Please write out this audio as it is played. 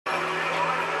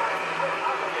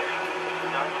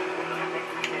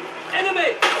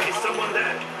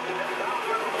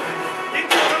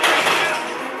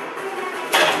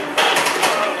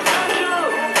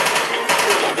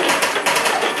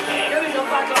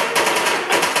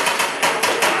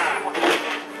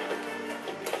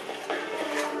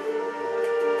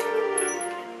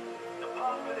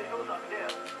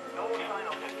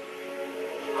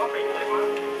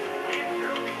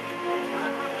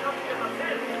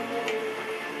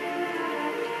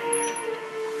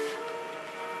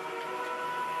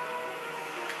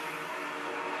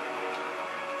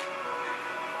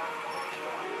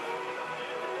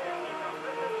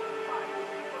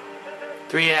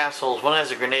Three assholes. One has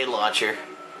a grenade launcher.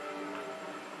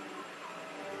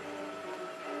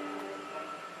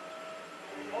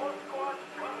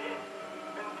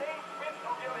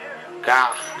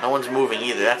 God, no one's moving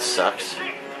either. That sucks.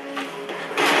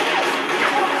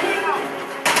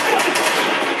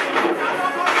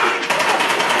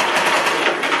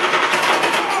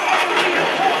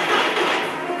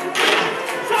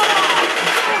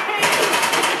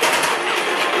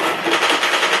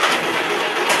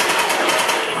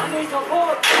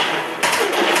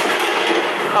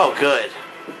 Oh, good.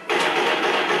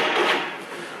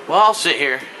 Well, I'll sit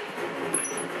here.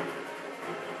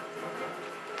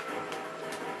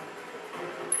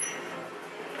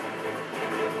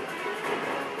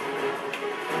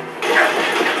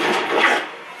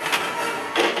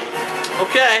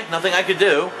 Okay, nothing I could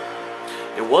do.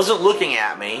 It wasn't looking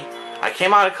at me. I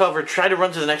came out of cover, tried to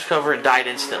run to the next cover, and died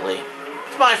instantly.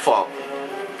 It's my fault.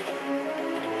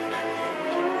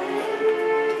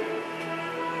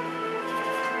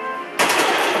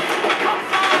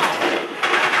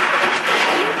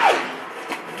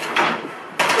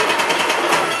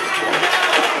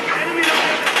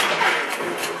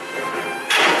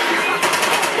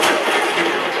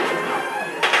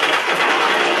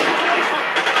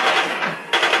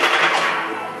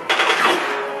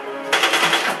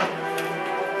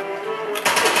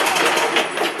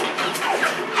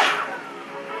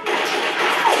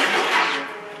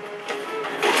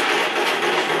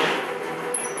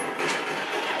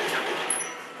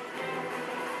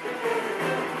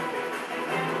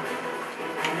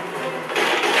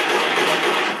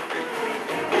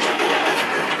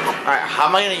 Alright, how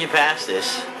am I going to get past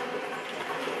this?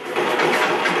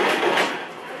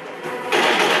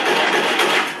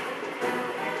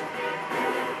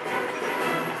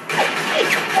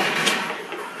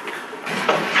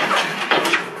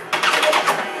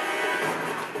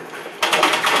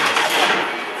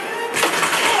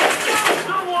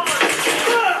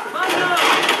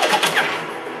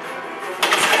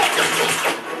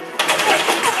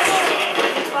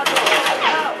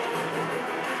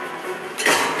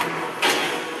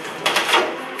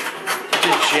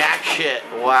 Jack shit.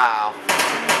 Wow.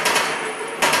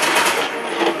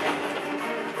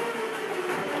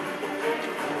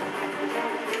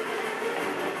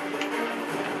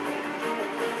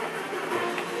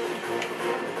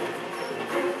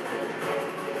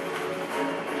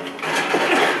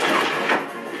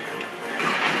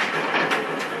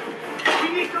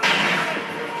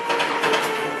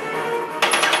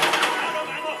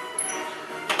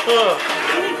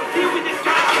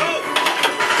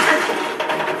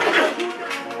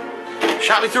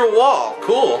 Shot me through a wall.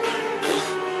 Cool.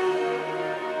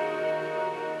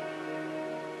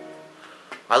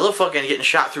 I love fucking getting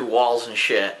shot through walls and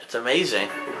shit. It's amazing.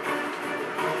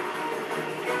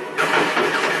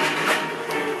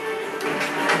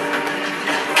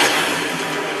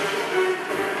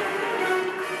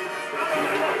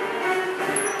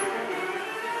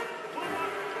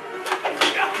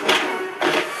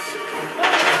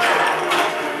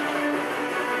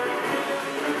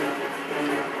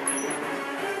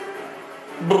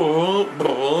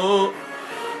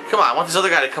 Come on, I want this other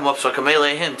guy to come up so I can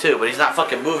melee him too, but he's not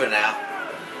fucking moving now.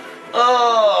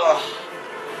 Oh,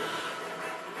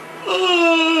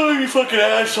 you fucking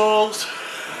assholes.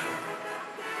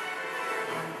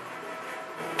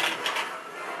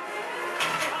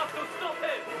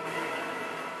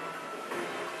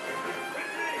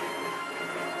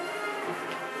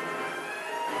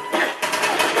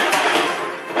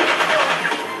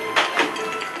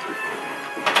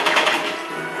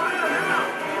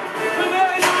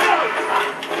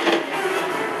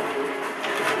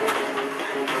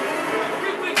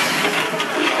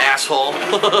 Asshole.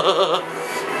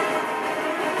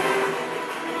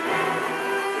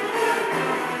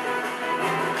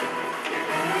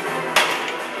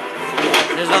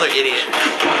 There's another idiot.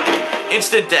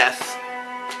 Instant death.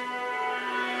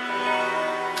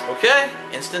 Okay,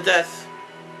 instant death.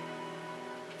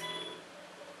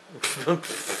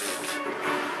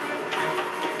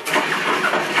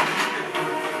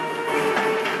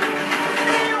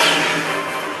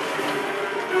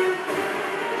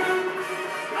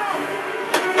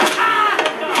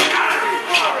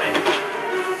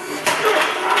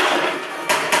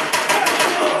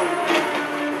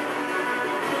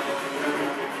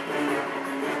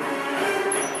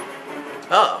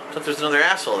 Oh, I thought there's another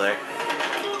asshole there.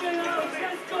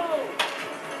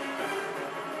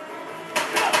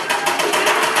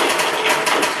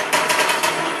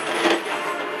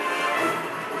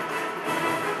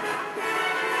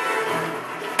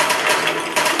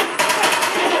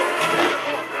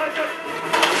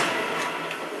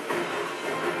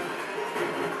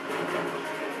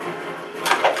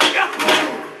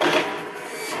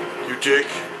 dick.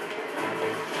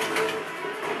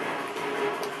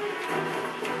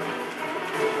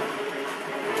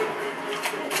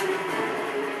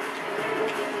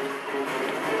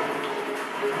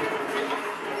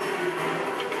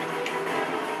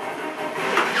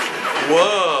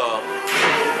 Whoa.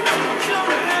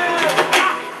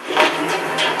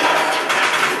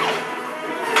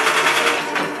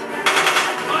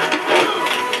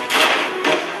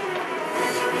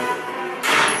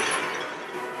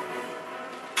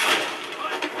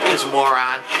 This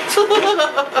moron.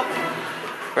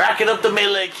 Racking up the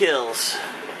melee kills.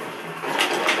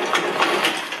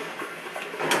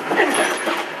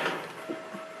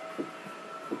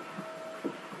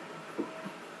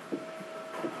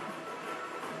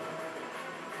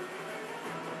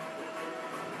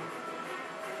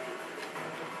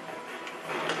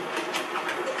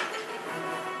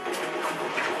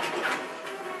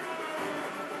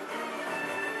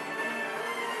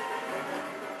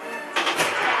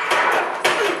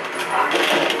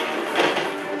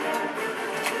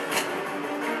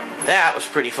 That was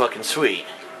pretty fucking sweet.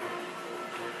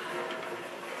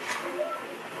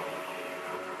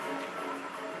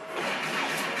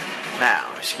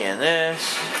 Now, we scan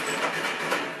this.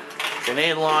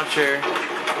 Grenade launcher.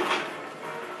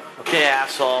 Okay,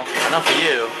 asshole. Enough of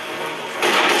you.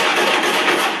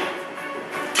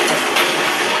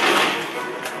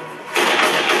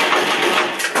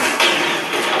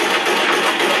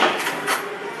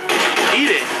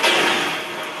 Eat it.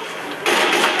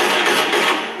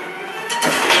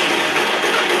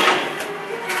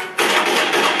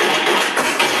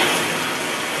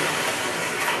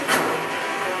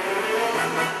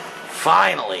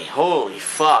 Finally, holy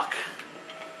fuck.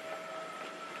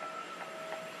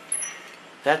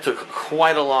 That took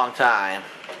quite a long time.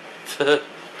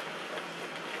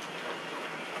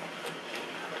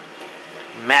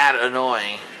 Mad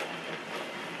annoying.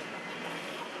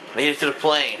 Made it to the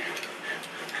plane.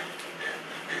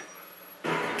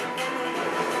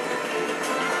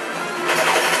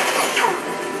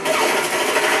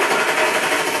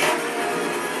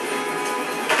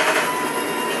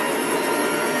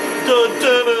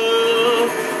 Da-da-da.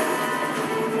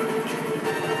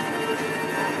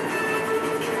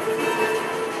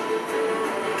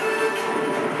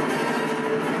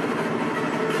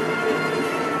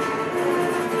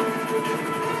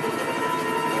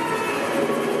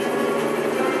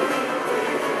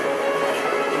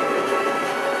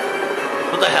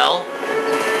 What the hell?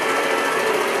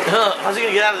 How's he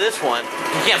gonna get out of this one?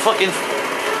 You can't fucking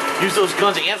use those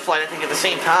guns and fly that thing at the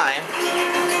same time.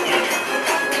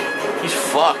 He's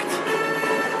fucked.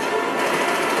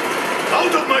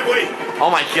 Out of my way!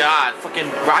 Oh my god, fucking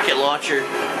rocket launcher.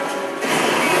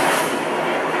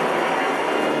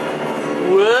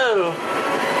 Whoa.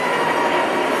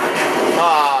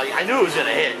 Oh, I knew it was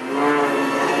gonna hit.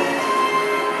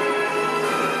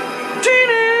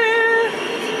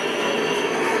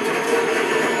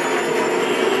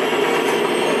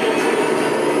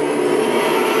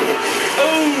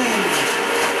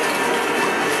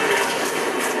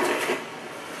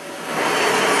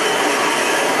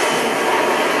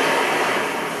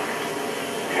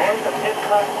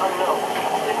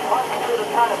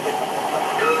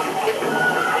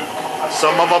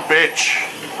 Son of a bitch.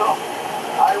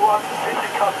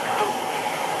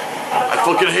 I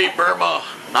fucking hate Burma.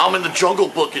 Now I'm in the Jungle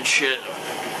Book and shit.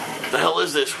 What the hell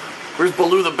is this? Where's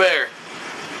Baloo the bear?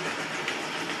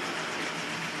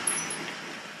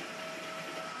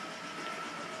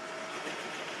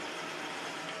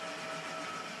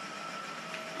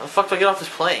 How the fuck do I get off this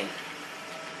plane?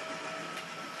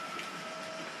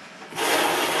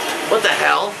 What the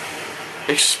hell?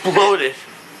 Exploded.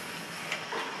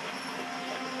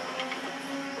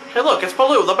 Hey look, it's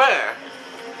Baloo the bear.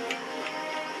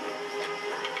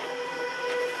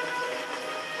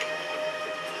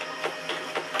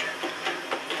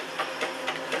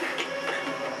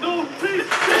 No, please!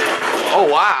 Oh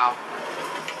wow.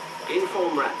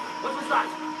 Inform rat. What was that?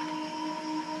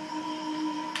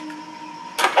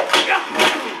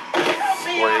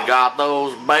 We got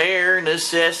those bare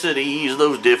necessities,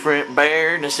 those different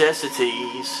bare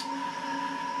necessities.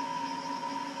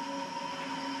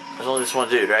 There's only this one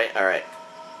dude, right? Alright.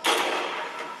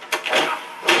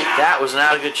 That was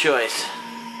not a good choice.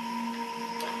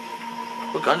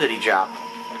 What gun did he drop?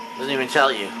 Doesn't even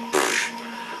tell you.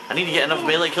 I need to get enough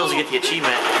melee kills to get the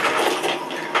achievement.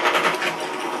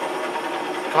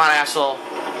 Come on, asshole.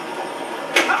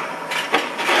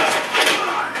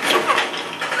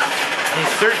 I need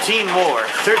 13 more.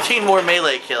 13 more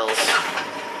melee kills.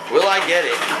 Will I get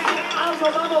it?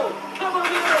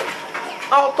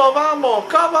 Alto vamos,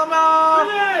 come on!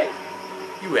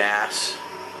 You ass.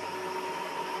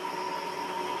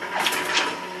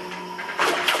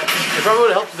 It probably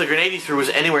would have helped if the grenade he threw was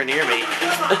anywhere near me.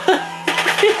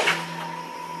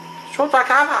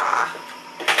 Shotacava!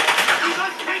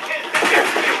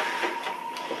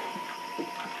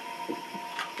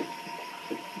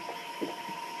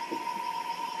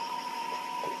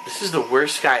 This is the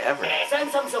worst guy ever. Send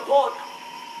some support.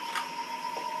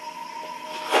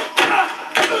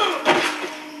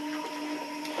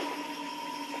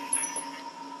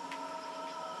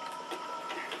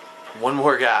 One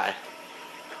more guy.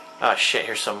 Oh shit,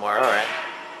 here's some more. Alright.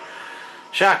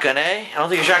 Shotgun, eh? I don't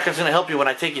think a shotgun's gonna help you when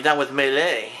I take you down with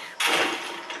melee.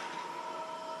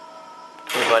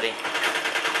 Hey, buddy.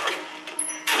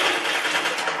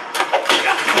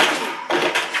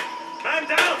 Man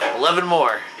down. 11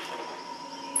 more.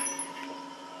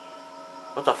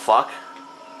 What the fuck?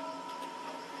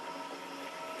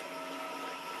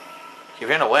 He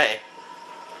ran away.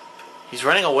 He's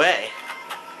running away.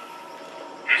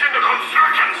 He's in the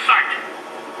construction site.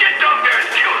 Get down there and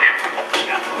kill him.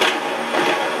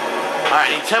 Alright,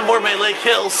 I need 10 more melee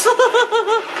kills.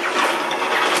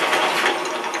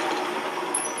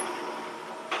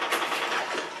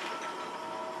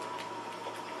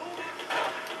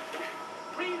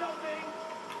 Reloading.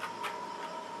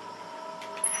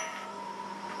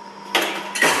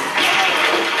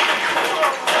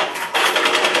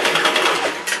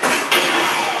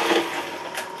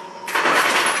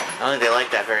 I don't think they like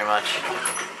that very much.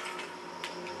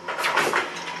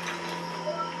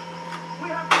 We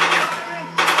have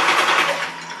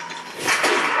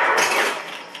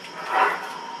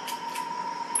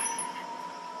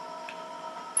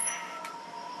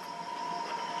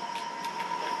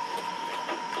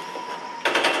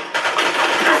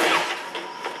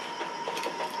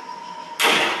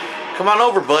Come on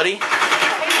over, buddy.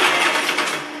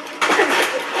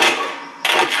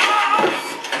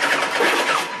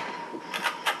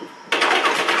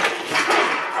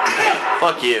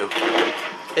 Fuck you.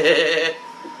 The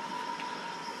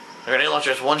grenade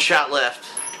launcher has one shot left.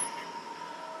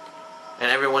 And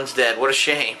everyone's dead. What a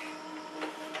shame.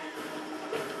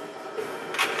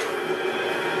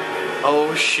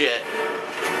 Oh shit.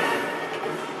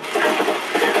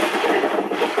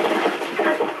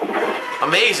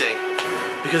 Amazing.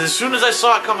 Because as soon as I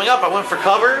saw it coming up, I went for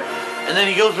cover, and then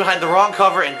he goes behind the wrong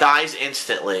cover and dies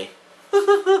instantly.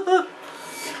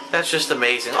 That's just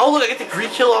amazing. Oh look, I get to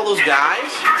re-kill all those guys?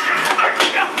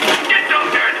 Get down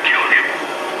there and kill him.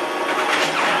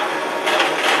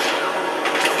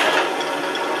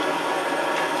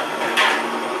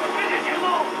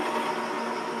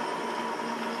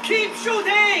 keep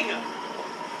shooting.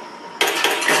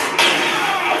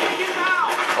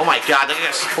 Oh my god, that guy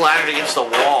got splattered against the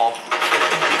wall.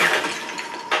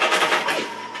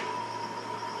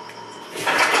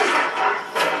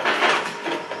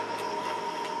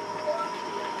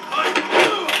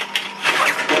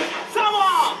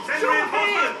 Someone shoot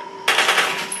him.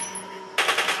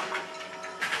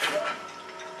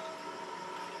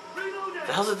 What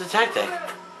the hell's it detecting?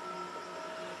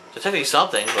 Detecting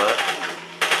something, but...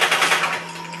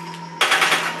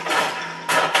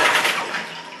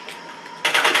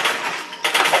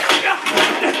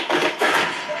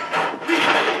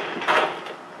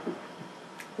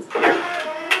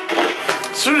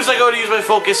 As soon as I go to use my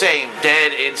focus aim,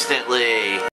 dead instantly.